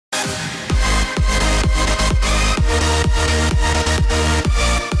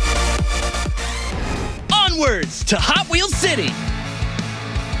kids to Hot Wheels City.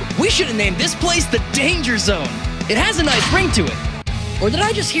 We should have named this place the Danger Zone. It has a nice ring to it. Or did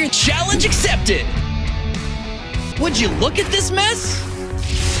I just hear challenge accepted? Would you look at this mess?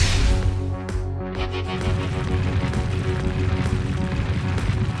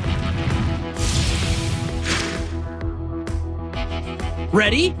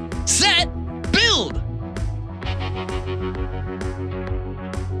 Ready, set, build!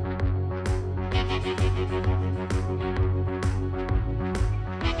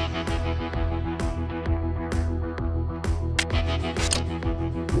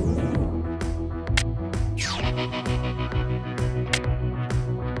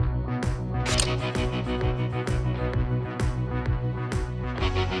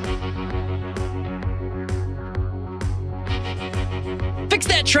 Fix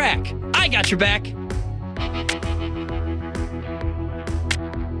that track. I got your back.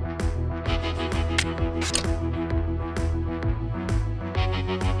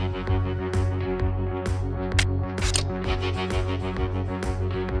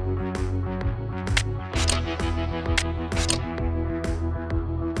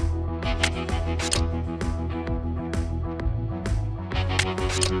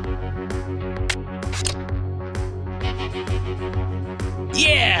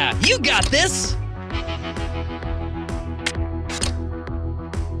 Yeah, you got this!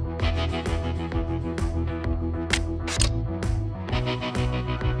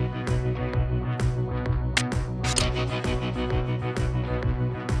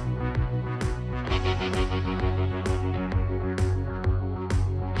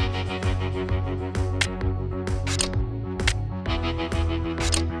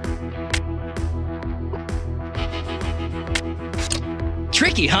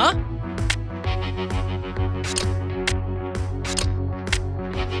 Tricky, huh?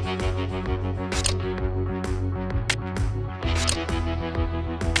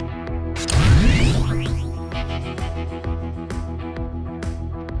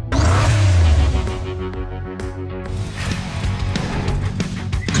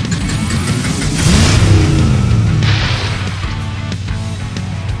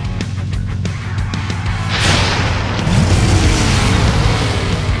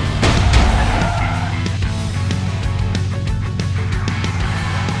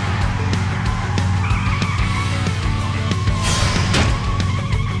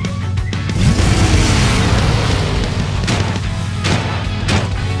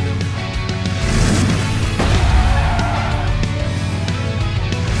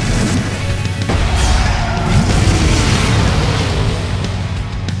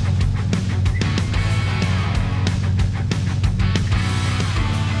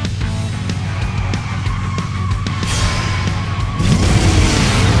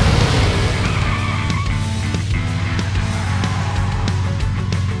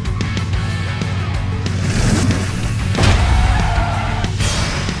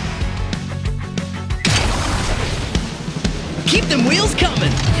 Keep them wheels coming.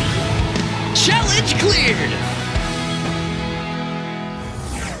 Challenge cleared.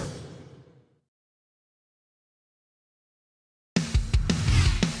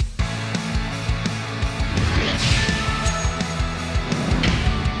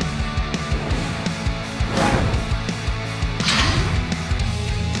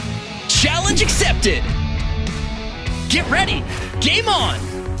 Challenge accepted. Get ready. Game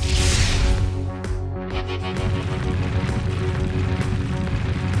on.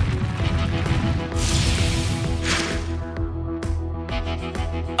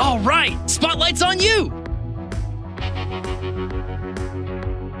 All right, spotlight's on you.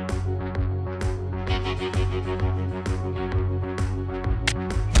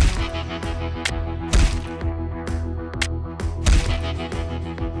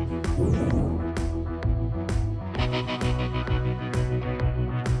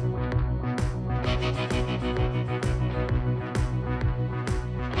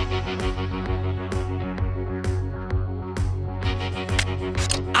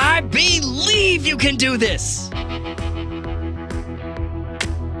 I believe you can do this!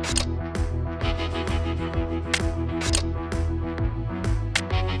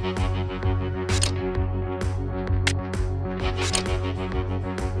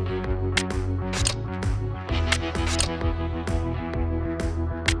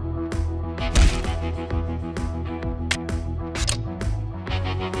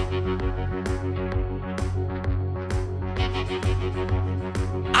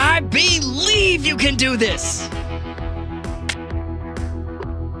 I believe you can do this!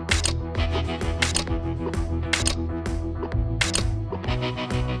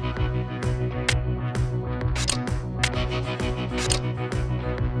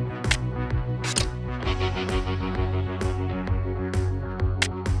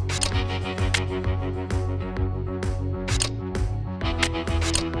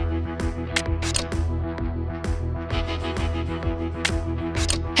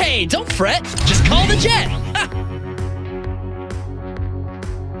 Hey, don't fret. Just call the jet. Ha!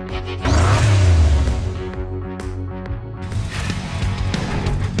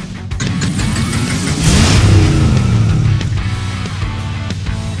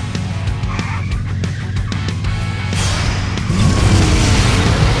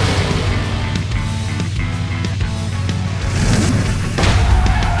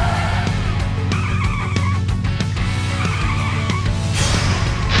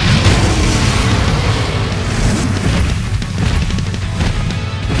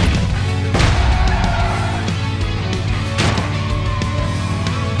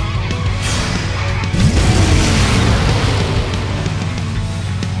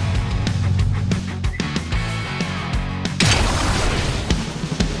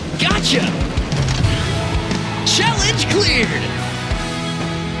 Gotcha! Challenge cleared!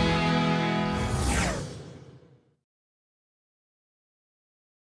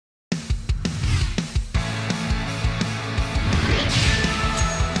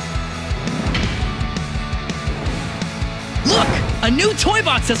 Look! A new toy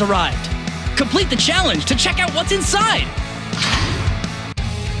box has arrived! Complete the challenge to check out what's inside!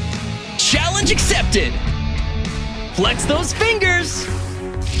 Challenge accepted! Flex those fingers!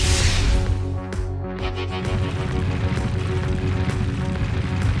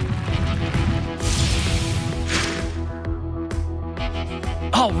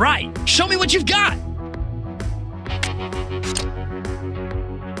 All right, show me what you've got!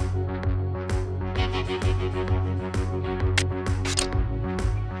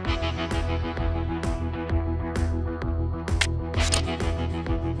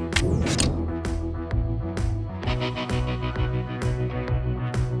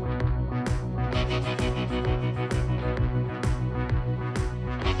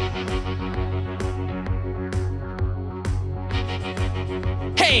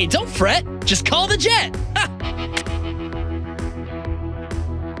 Hey, don't fret. Just call the jet. Ha!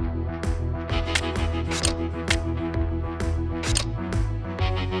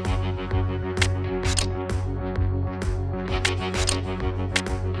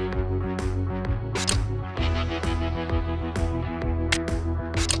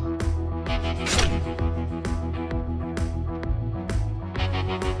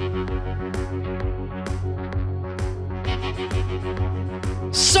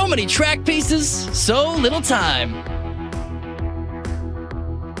 So many track pieces, so little time.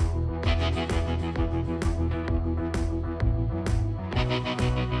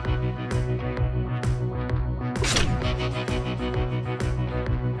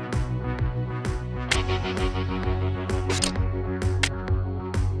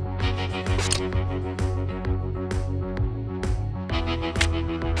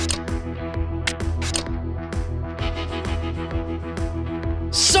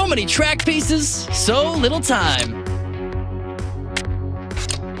 So many track pieces, so little time.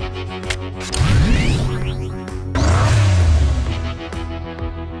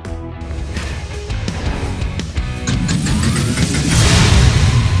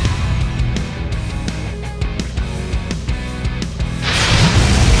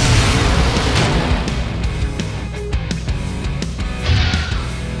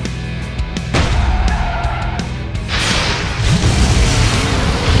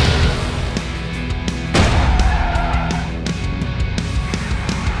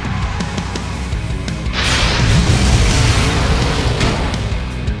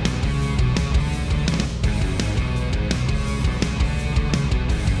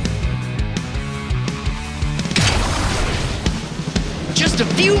 Just a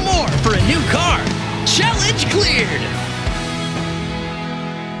few more for a new car. Challenge cleared.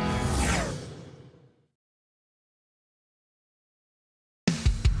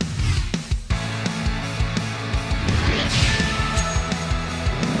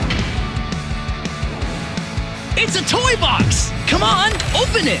 It's a toy box. Come on,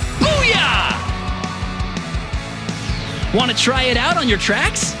 open it. Booyah! Want to try it out on your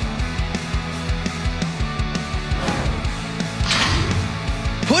tracks?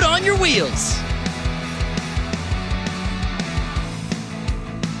 Put on your wheels.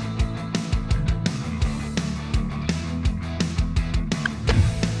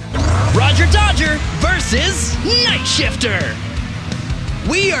 Roger Dodger versus Night Shifter.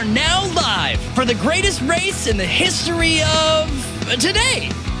 We are now live for the greatest race in the history of today.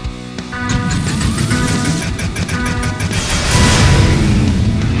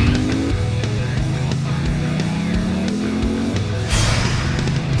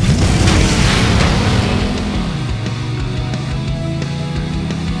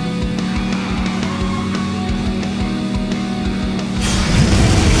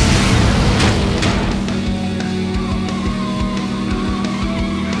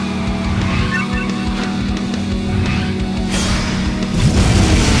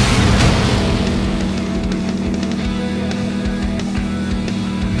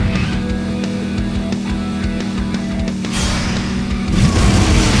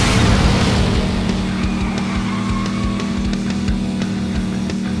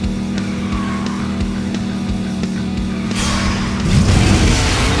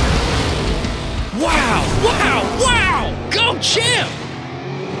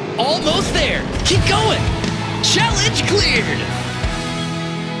 almost there. Keep going. Challenge cleared.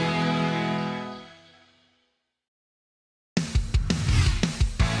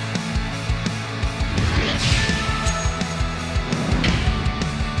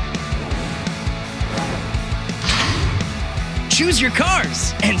 Choose your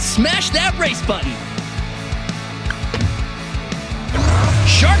cars and smash that race button.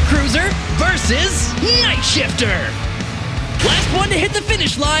 Shark Cruiser versus Night Shifter. Last one to hit the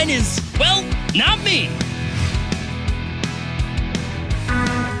finish line is, well, not me.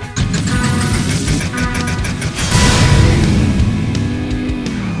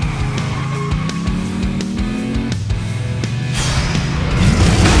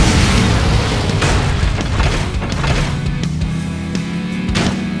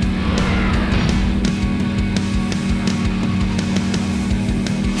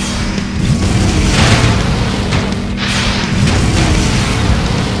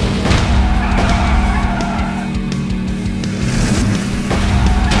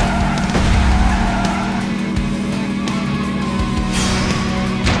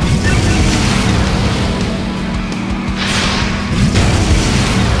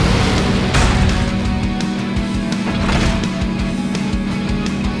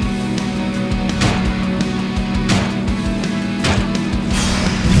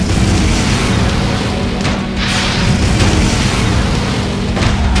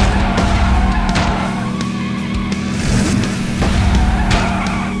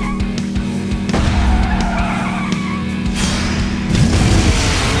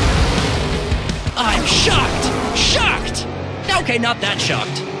 Okay, not that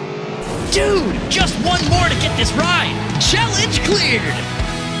shocked. Dude, just one more to get this ride. Challenge cleared.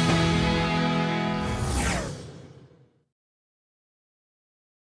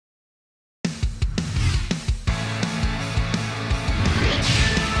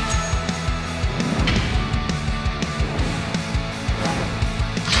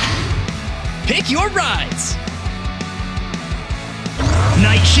 Pick your rides.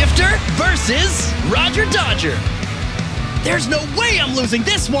 Night Shifter versus Roger Dodger. There's no way I'm losing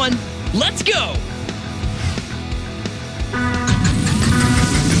this one. Let's go.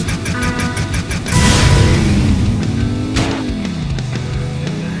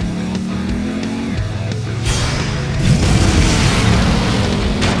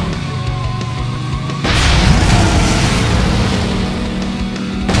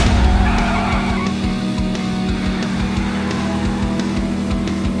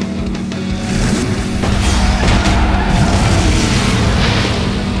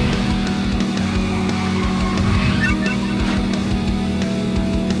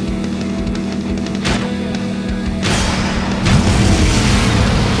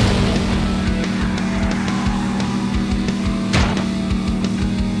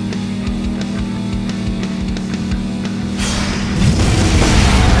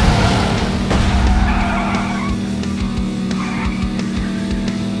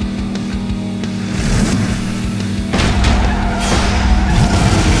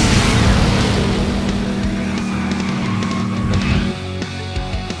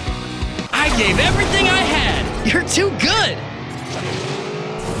 Gave everything I had. You're too good.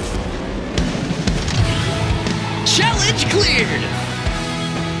 Challenge cleared.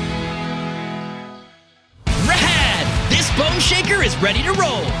 Rad! This bone shaker is ready to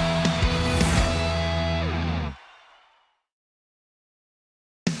roll.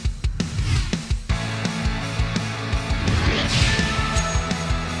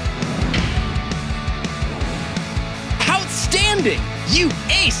 Outstanding! You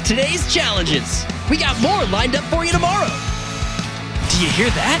aced today's challenges. We got more lined up for you tomorrow. Do you hear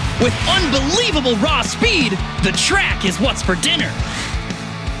that? With unbelievable raw speed, the track is what's for dinner.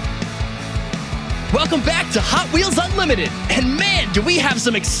 Welcome back to Hot Wheels Unlimited. And man, do we have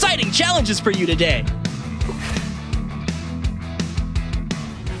some exciting challenges for you today.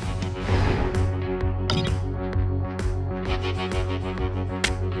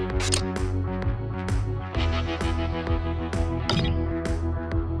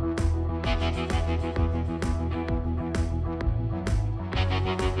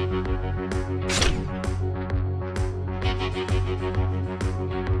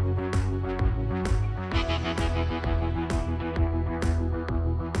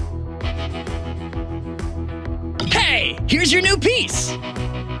 Hey, here's your new piece.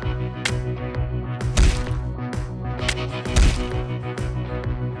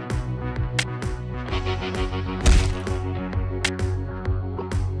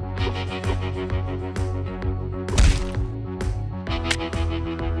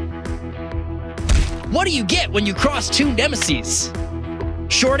 What do you get when you cross two Nemeses?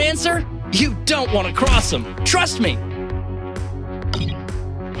 short answer? You don't want to cross them. Trust me.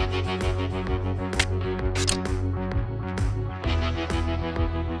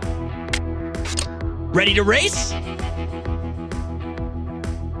 Ready to race?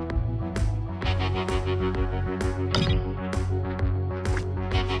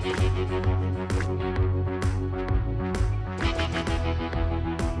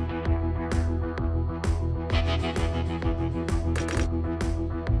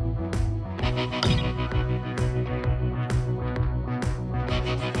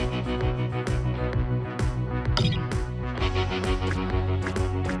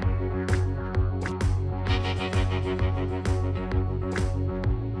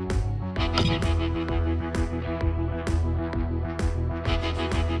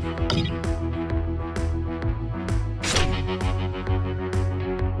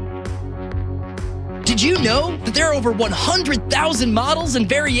 Did you know that there are over 100,000 models and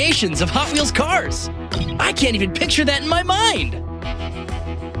variations of Hot Wheels cars? I can't even picture that in my mind.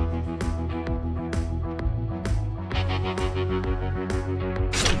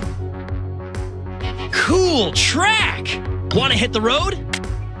 Cool track! Want to hit the road?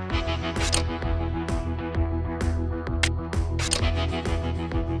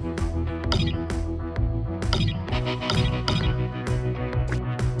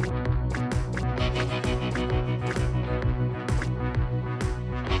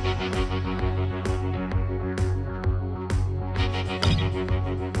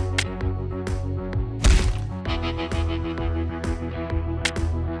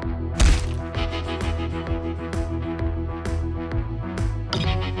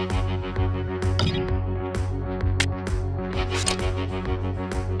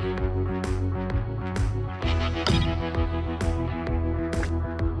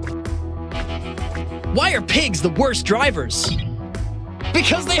 Why are pigs the worst drivers?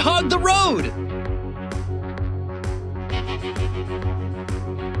 Because they hog the road!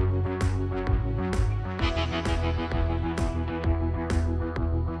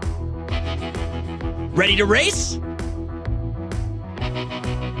 Ready to race?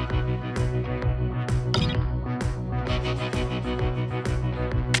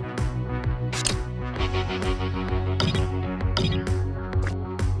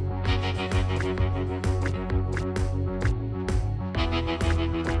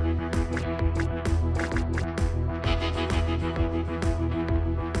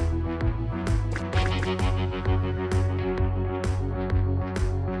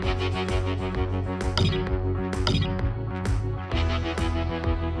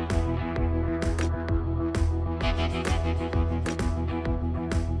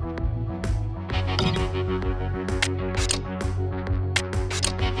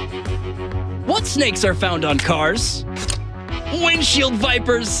 What snakes are found on cars? Windshield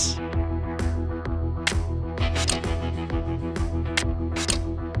vipers!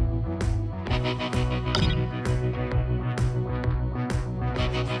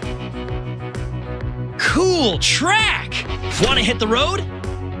 Cool track! Want to hit the road?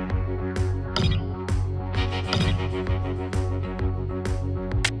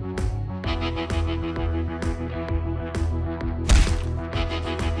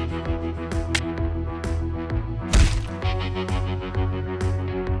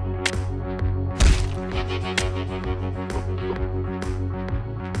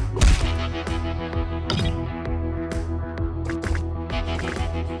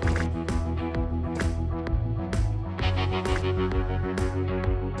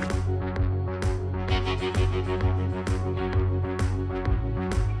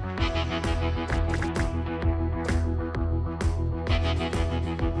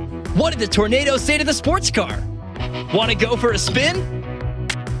 What did the tornado say to the sports car? Want to go for a spin?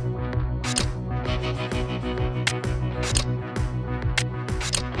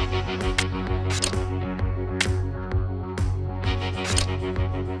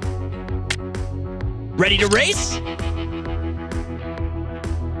 Ready to race?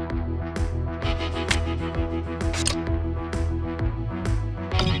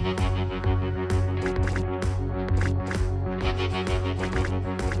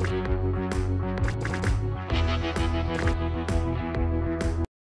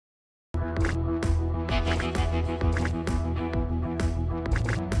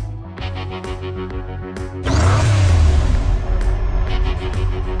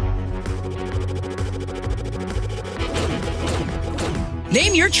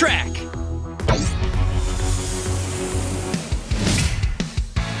 Name your track.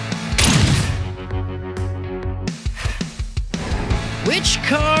 Which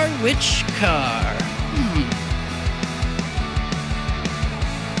car, which car?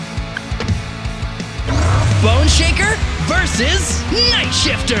 Bone Shaker versus Night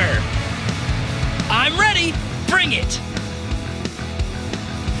Shifter. I'm ready. Bring it.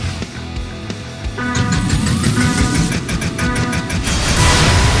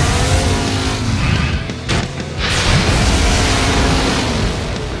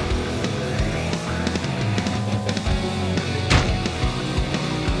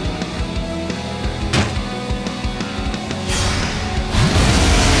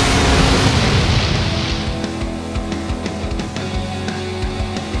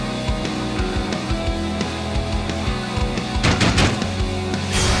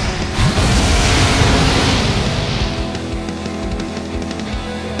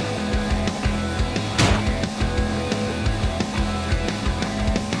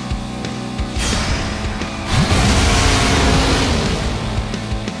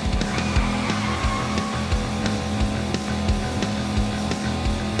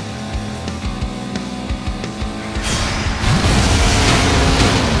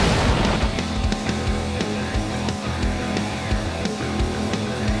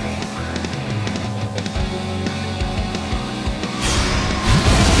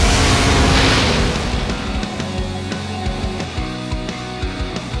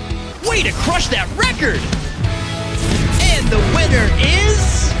 Way to crush that record! And the winner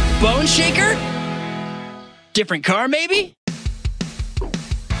is Bone Shaker? Different car, maybe?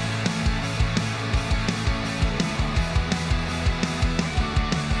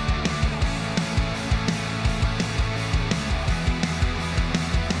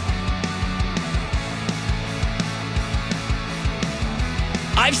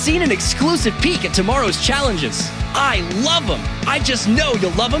 I've seen an exclusive peek at tomorrow's challenges. I love them. I just know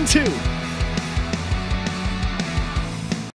you'll love them too.